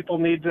that people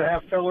need to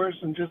have fillers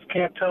and just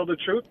can't tell the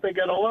truth. They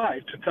got to lie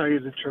to tell you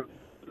the truth.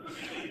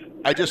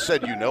 I just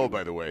said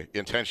by the way,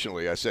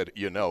 intentionally. I said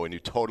and you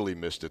totally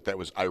missed it. That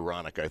was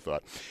ironic, I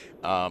thought.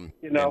 And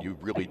you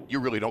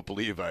really don't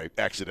believe I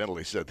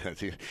accidentally said that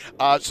to you.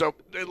 So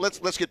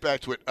let's get back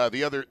to it.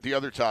 The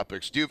other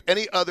topics. Do you have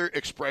any other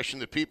expression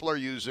that people are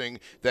using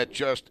that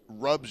just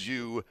rubs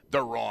you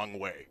the wrong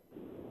way?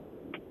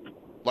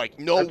 Like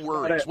no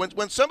worries.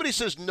 When somebody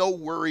says no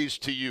worries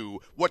to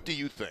you, what do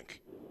you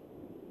think?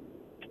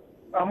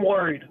 I'm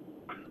worried.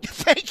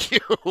 Thank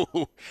you.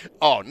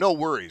 Oh, no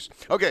worries.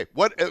 Okay,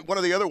 what? One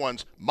of the other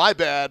ones. My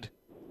bad.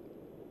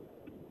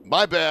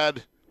 My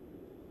bad.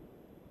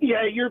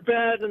 Yeah, you're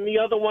bad, and the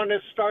other one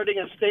is starting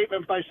a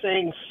statement by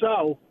saying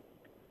so.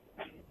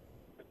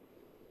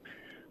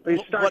 They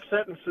start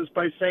sentences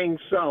by saying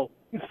so.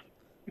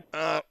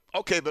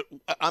 Okay, but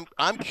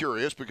I'm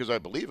curious because I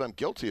believe I'm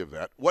guilty of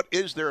that. What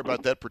is there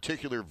about that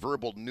particular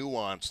verbal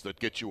nuance that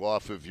gets you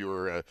off of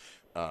your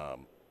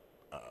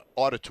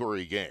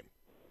auditory game?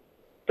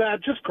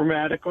 Just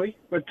grammatically,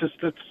 but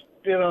it's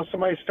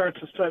somebody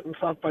starts a sentence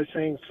off by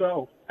saying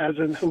so, as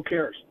in who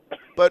cares?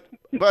 But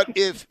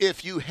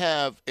if you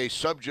have a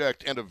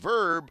subject and a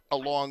verb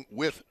along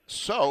with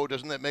so,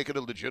 doesn't that make it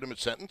a legitimate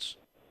sentence?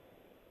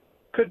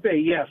 Could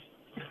be, yes.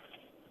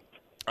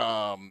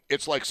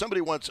 It's like somebody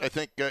once, I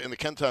think, in the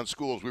Kenton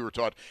schools, we were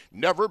taught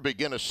never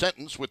begin a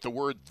sentence with the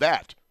word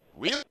that.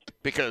 Really?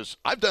 Because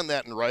I've done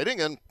that in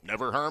writing and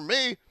never harmed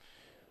me.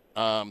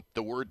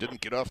 The word didn't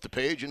get off the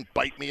page and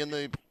bite me in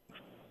the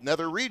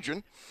nether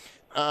region.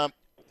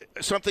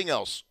 Something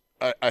else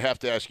I have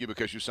to ask you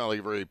because you sound like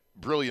a very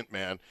brilliant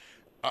man.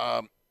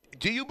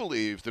 Do you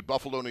believe that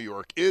Buffalo, New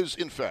York is,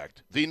 in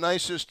fact, the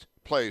nicest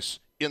place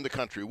in the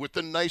country with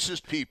the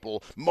nicest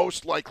people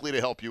most likely to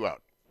help you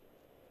out?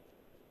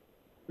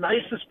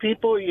 Nicest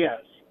people,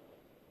 yes.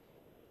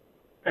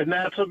 And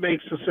that's what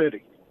makes the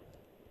city.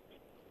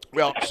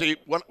 Well, see,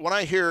 when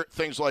I hear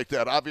things like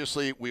that,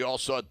 obviously we all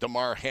saw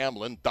Damar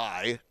Hamlin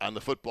die on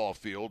the football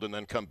field and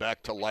then come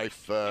back to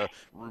life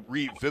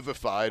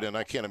revivified, and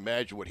I can't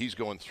imagine what he's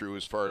going through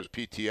as far as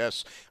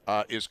PTS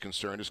is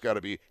concerned. It's got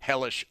to be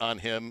hellish on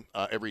him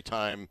every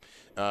time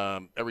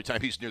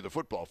he's near the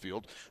football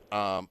field,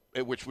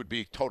 which would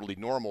be totally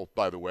normal,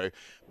 by the way.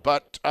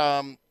 But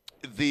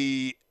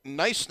the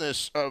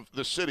niceness of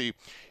the city.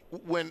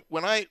 When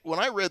I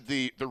read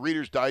the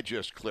Reader's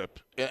Digest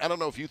clip, I don't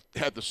know if you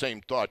had the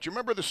same thought. Do you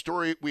remember the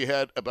story we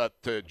had about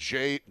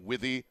Jay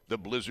Withy, the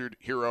Blizzard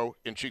hero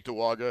in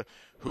Cheektowaga,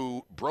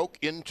 who broke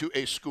into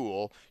a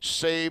school,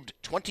 saved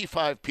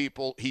 25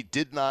 people he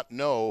did not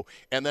know,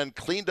 and then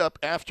cleaned up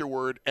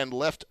afterward and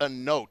left a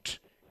note?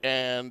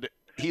 And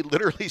he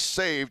literally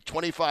saved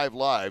 25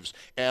 lives,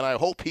 and I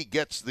hope he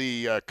gets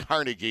the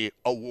Carnegie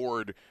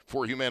Award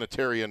for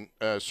humanitarian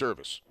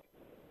service.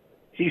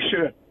 He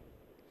should.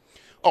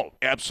 Oh,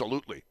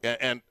 absolutely.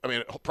 And I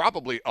mean,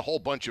 probably a whole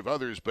bunch of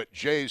others, but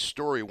Jay's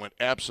story went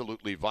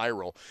absolutely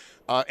viral.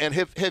 And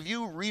have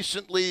you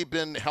recently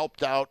been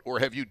helped out, or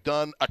have you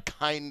done a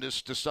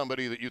kindness to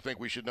somebody that you think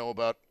we should know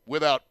about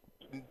without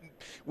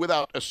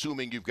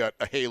assuming you've got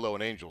a halo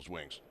and angel's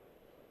wings?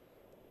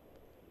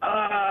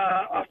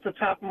 Off the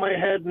top of my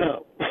head,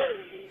 no.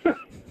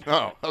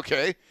 Oh,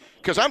 okay.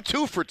 Because I'm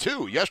 2 for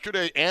 2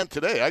 yesterday and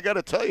today. I got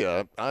to tell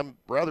you, I'm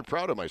rather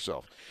proud of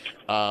myself.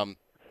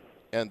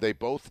 And they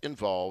both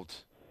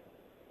involved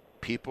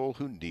people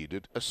who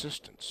needed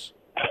assistance.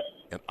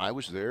 And I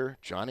was there,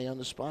 Johnny on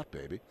the spot,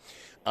 baby.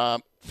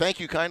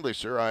 Thank you kindly,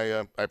 sir.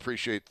 I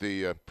appreciate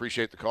the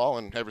call,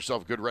 and have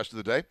yourself a good rest of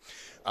the day.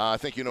 I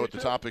think you know what the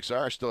topics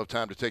are. I still have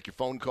time to take your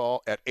phone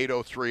call at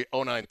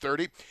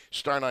 803-0930,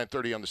 star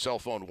 930 on the cell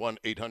phone,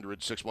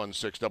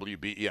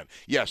 1-800-616-WBEN.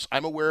 Yes,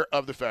 I'm aware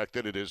of the fact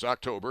that it is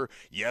October.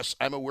 Yes,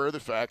 I'm aware of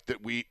the fact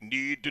that we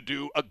need to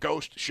do a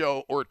ghost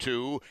show or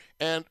two,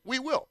 and we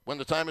will. When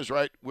the time is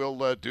right,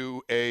 we'll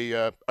do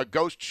a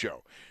ghost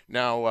show.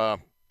 Now,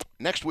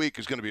 next week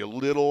is going to be a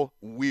little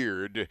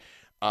weird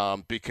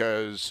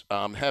because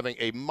I'm having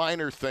a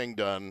minor thing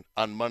done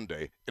on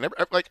Monday. And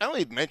I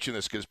only mention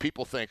this because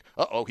people think,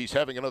 uh-oh, he's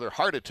having another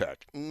heart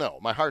attack. No,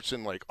 my heart's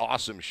in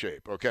awesome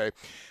shape, okay?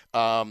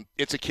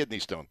 It's a kidney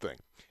stone thing.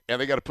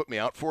 And they got to put me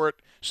out for it.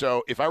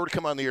 So if I were to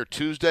come on the air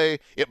Tuesday,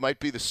 it might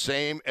be the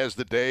same as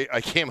the day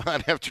I came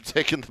on after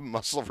taking the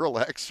muscle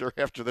relaxer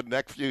after the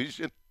neck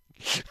fusion.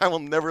 I will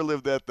never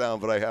live that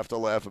down, but I have to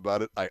laugh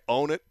about it. I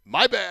own it.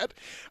 My bad.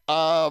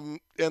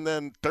 And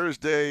then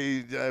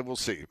Thursday, we'll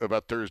see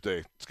about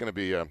Thursday. It's going to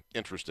be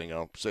interesting.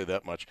 I'll say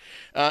that much.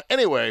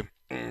 Anyway,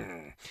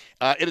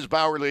 it is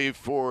Bauerle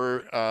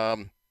for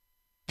and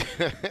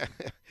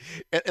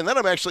then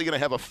I'm actually going to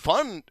have a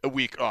fun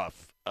week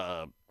off.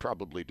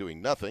 Probably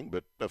doing nothing,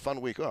 but a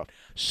fun week off.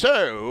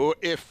 So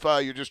if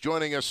you're just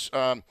joining us,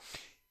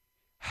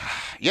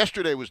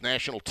 yesterday was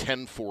National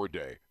 10-4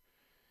 Day.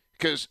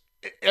 Because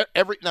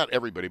not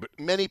everybody, but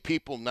many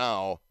people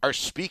now are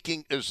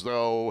speaking as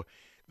though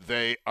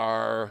they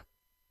are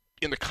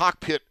in the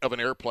cockpit of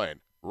an airplane.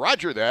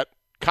 Roger that.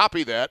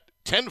 Copy that.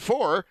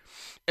 10-4.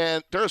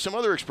 And there are some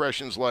other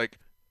expressions like,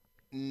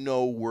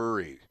 no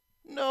worry.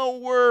 No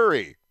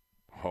worry.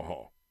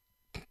 Oh.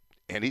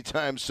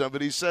 Anytime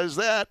somebody says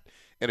that,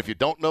 and if you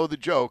don't know the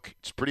joke,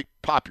 it's pretty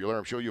popular.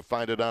 I'm sure you'll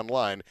find it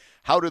online.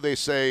 How do they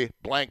say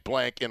blank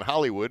blank in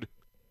Hollywood?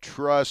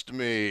 Trust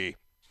me.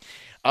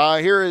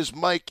 Here is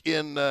Mike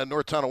in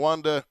North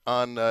Tonawanda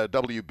on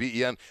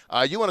WBEN.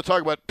 You want to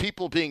talk about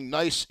people being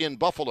nice in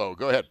Buffalo.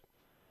 Go ahead.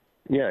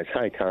 Yes.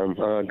 Hi, Tom.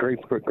 Great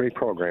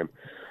program.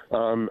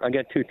 I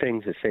got two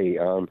things to say.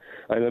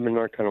 I live in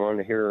North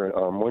Tonawanda here.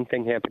 One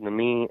thing happened to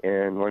me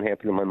and one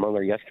happened to my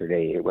mother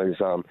yesterday. It was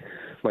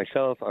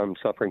myself. I'm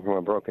suffering from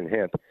a broken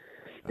hip,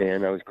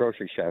 and I was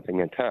grocery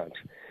shopping at Tops.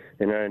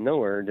 And out of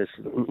nowhere, this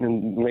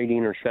lady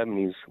in her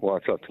 70s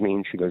walks up to me,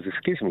 and she goes,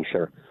 "Excuse me,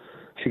 sir."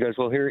 She goes,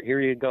 "Well, here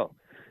you go."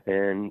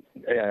 And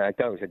I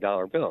thought it was a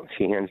 $1 bill.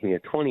 She hands me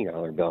a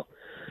 $20 bill.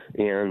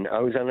 And I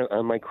was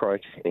on my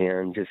crutch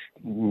and just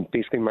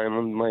basically my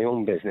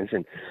own business.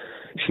 And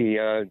she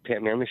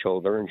tapped me on the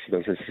shoulder and she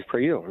goes, "This is for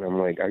you." And I'm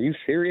like, "Are you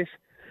serious?"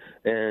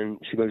 And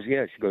she goes,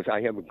 "Yeah." She goes,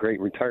 "I have a great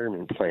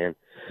retirement plan."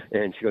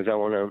 And she goes, "I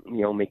want to,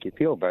 make you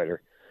feel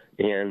better."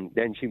 And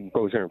then she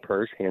goes in her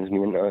purse, hands me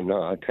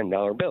a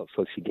 $10 bill.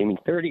 So she gave me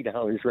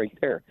 $30 right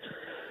there.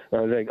 I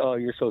was like, "Oh,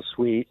 you're so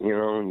sweet, and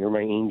you're my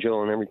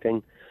angel and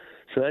everything."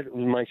 So that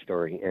was my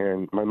story.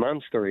 And my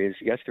mom's story is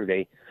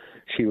yesterday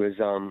she was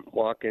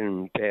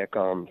walking back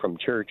from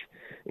church,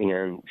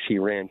 and she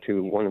ran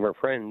to one of her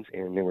friends,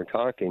 and they were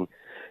talking.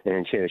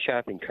 and she had a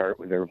shopping cart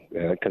with her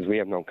because we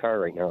have no car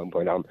right now.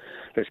 But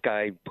this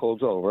guy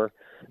pulls over,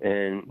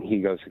 and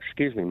he goes,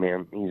 "Excuse me,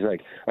 ma'am." He's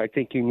like, "I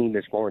think you need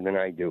this more than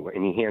I do,"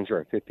 and he hands her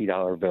a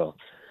 $50 bill.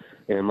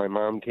 And my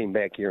mom came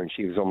back here, and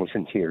she was almost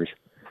in tears.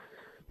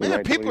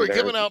 Man, people are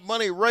giving out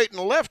money right and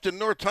left in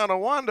North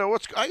Tonawanda.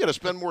 I got to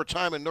spend more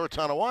time in North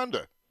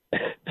Tonawanda.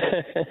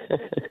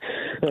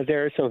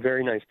 There are some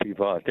very nice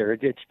people out there.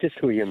 It's just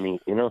who you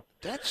meet, you know.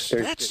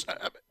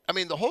 I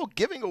mean, the whole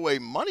giving away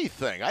money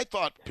thing. I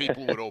thought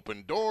people would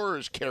open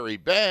doors, carry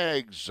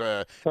bags,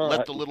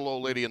 let the little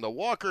old lady in the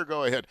walker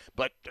go ahead.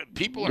 But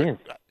people are,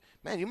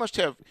 man, you must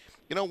have,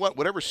 you know what?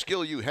 Whatever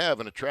skill you have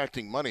in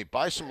attracting money,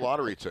 buy some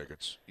lottery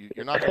tickets.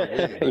 You're not going to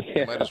win, but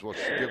you might as well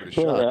give it a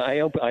shot.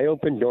 I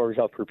open doors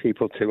up for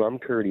people too. I'm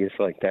courteous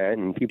like that,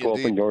 and people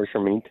open doors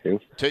for me too.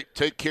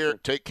 Take care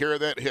of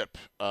that hip.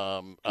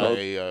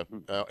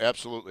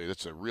 Absolutely,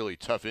 that's a really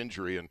tough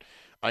injury, and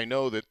I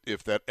know that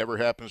if that ever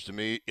happens to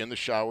me in the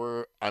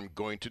shower, I'm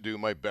going to do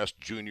my best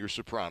junior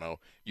soprano.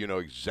 You know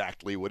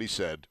exactly what he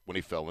said when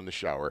he fell in the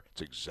shower.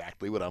 It's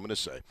exactly what I'm going to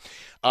say.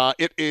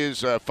 It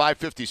is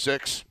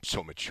 5:56.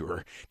 So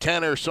mature.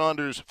 Tanner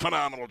Saunders,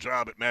 phenomenal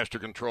job at Master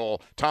Control.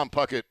 Tom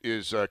Puckett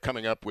is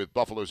coming up with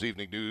Buffalo's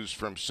Evening News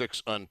from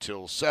 6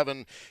 until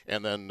 7.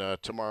 And then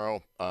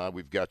tomorrow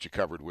we've got you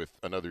covered with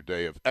another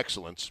day of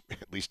excellence,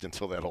 at least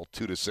until that whole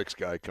 2 to 6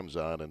 guy comes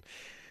on. And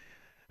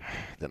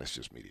then it's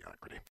just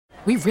mediocrity.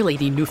 We really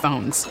need new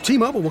phones.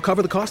 T-Mobile will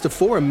cover the cost of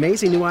 4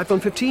 amazing new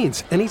iPhone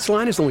 15s, and each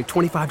line is only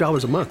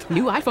 $25 a month.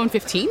 New iPhone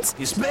 15s?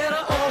 It's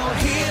better over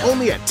here.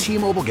 Only at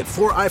T-Mobile, get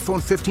 4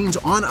 iPhone 15s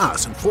on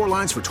us and 4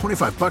 lines for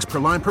 $25 per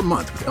line per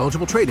month with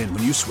eligible trade-in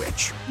when you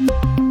switch.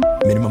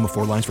 Minimum of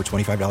 4 lines for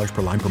 $25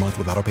 per line per month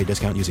with autopay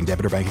discount using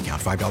debit or bank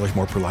account. $5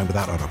 more per line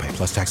without autopay,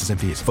 plus taxes and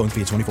fees. Phone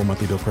fee at 24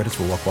 monthly bill credits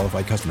for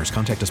well-qualified customers.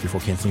 Contact us before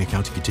canceling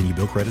account to continue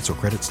bill credits or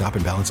credit stop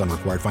and balance on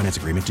required finance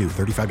agreement due.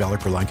 $35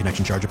 per line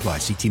connection charge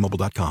applies. See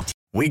T-Mobile.com.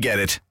 We get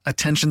it.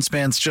 Attention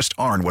spans just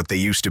aren't what they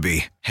used to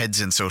be.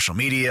 Heads in social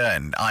media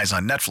and eyes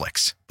on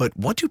Netflix. But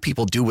what do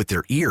people do with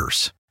their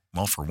ears?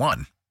 Well, for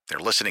one, they're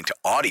listening to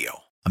audio.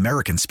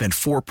 Americans spend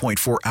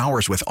 4.4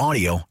 hours with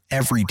audio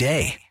every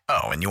day.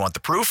 Oh, and you want the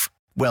proof?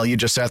 Well, you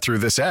just sat through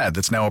this ad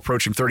that's now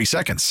approaching 30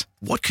 seconds.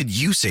 What could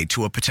you say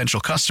to a potential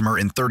customer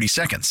in 30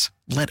 seconds?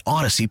 Let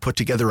Odyssey put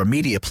together a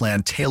media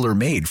plan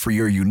tailor-made for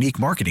your unique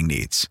marketing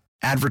needs.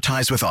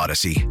 Advertise with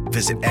Odyssey.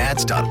 Visit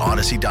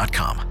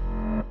ads.odyssey.com.